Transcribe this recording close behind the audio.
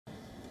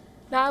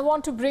Now, I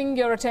want to bring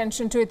your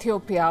attention to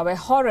Ethiopia, where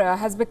horror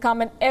has become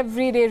an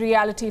everyday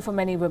reality for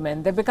many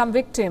women. They've become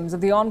victims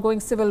of the ongoing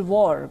civil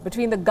war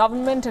between the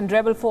government and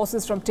rebel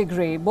forces from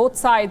Tigray, both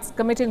sides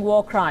committing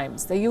war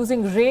crimes. They're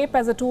using rape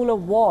as a tool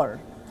of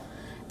war.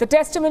 The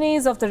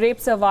testimonies of the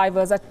rape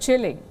survivors are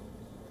chilling.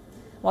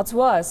 What's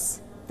worse,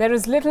 there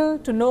is little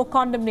to no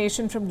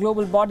condemnation from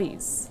global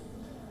bodies.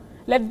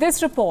 Let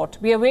this report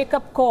be a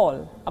wake-up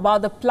call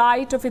about the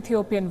plight of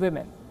Ethiopian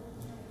women.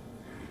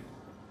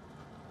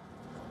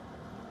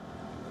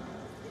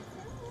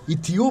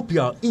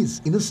 Ethiopia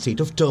is in a state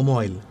of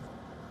turmoil.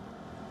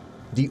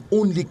 The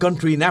only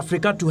country in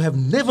Africa to have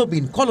never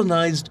been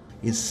colonized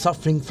is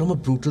suffering from a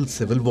brutal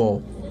civil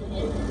war.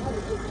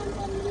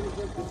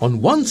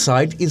 On one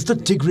side is the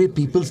Tigray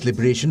People's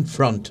Liberation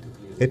Front,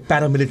 a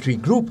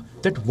paramilitary group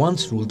that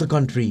once ruled the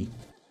country.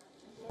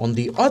 On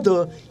the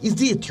other is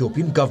the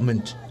Ethiopian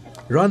government,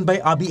 run by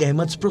Abiy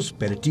Ahmed's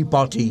Prosperity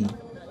Party.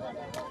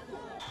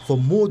 For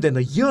more than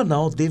a year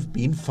now, they've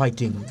been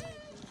fighting.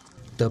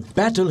 The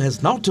battle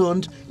has now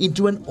turned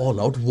into an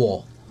all-out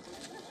war.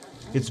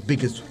 Its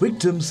biggest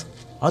victims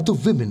are the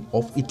women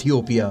of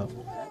Ethiopia.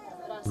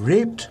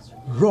 Raped,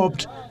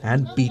 robbed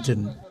and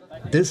beaten.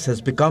 This has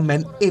become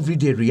an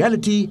everyday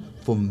reality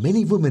for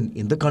many women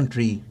in the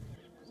country.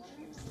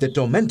 The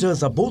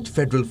tormentors are both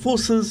federal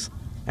forces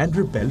and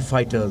rebel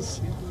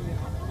fighters.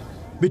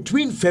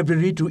 Between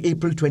February to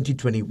April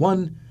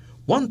 2021,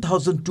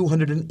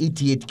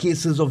 1,288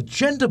 cases of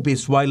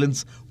gender-based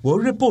violence were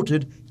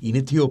reported in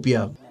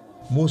Ethiopia.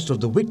 Most of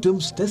the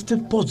victims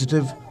tested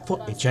positive for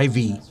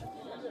HIV.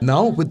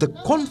 Now, with the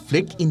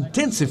conflict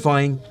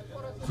intensifying,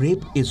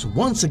 rape is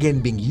once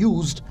again being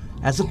used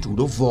as a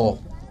tool of war.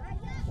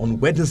 On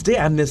Wednesday,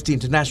 Amnesty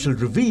International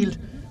revealed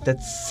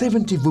that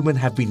 70 women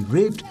have been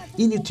raped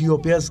in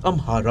Ethiopia's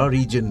Amhara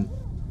region.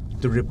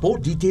 The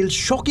report details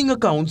shocking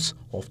accounts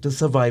of the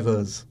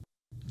survivors.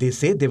 They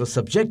say they were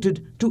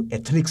subjected to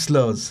ethnic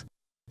slurs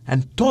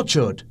and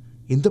tortured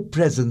in the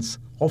presence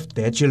of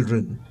their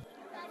children.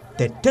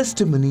 Their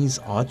testimonies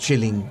are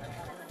chilling.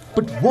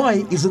 But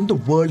why isn't the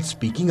world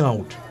speaking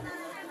out?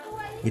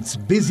 It's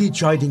busy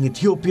chiding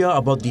Ethiopia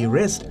about the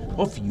arrest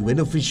of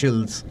UN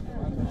officials.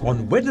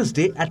 On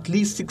Wednesday, at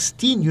least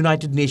 16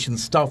 United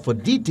Nations staff were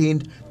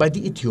detained by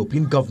the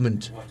Ethiopian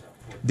government.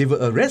 They were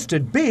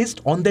arrested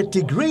based on their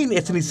Tigrayan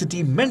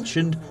ethnicity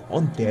mentioned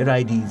on their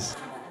IDs.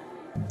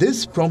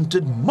 This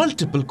prompted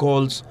multiple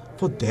calls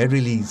for their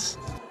release.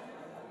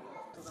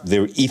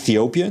 They're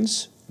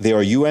Ethiopians. They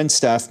are UN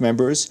staff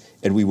members,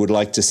 and we would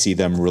like to see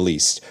them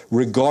released,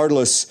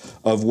 regardless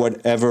of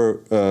whatever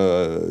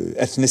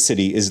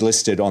ethnicity is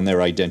listed on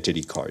their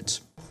identity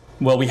cards.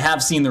 Well, we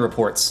have seen the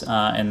reports,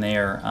 and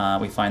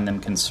we find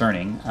them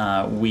concerning.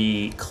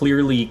 We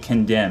clearly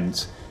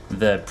condemned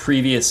the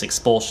previous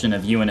expulsion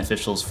of UN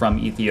officials from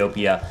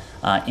Ethiopia,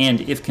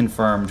 and if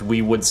confirmed,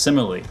 we would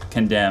similarly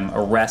condemn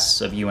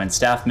arrests of UN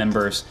staff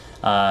members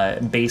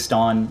based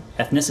on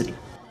ethnicity.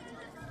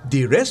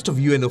 The arrest of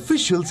UN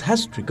officials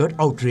has triggered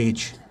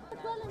outrage.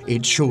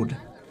 It should.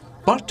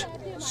 But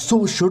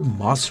so should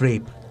mass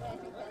rape.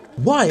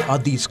 Why are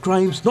these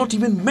crimes not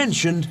even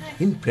mentioned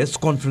in press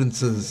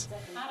conferences?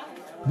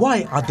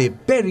 Why are they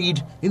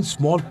buried in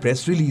small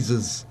press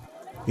releases?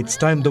 It's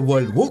time the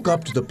world woke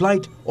up to the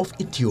plight of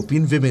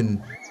Ethiopian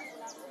women.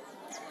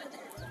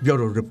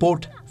 Bureau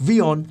Report,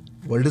 WION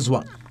World is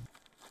One.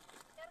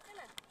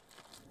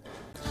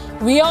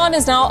 WION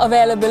is now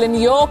available in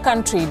your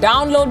country.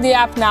 Download the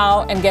app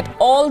now and get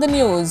all the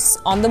news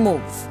on the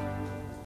move.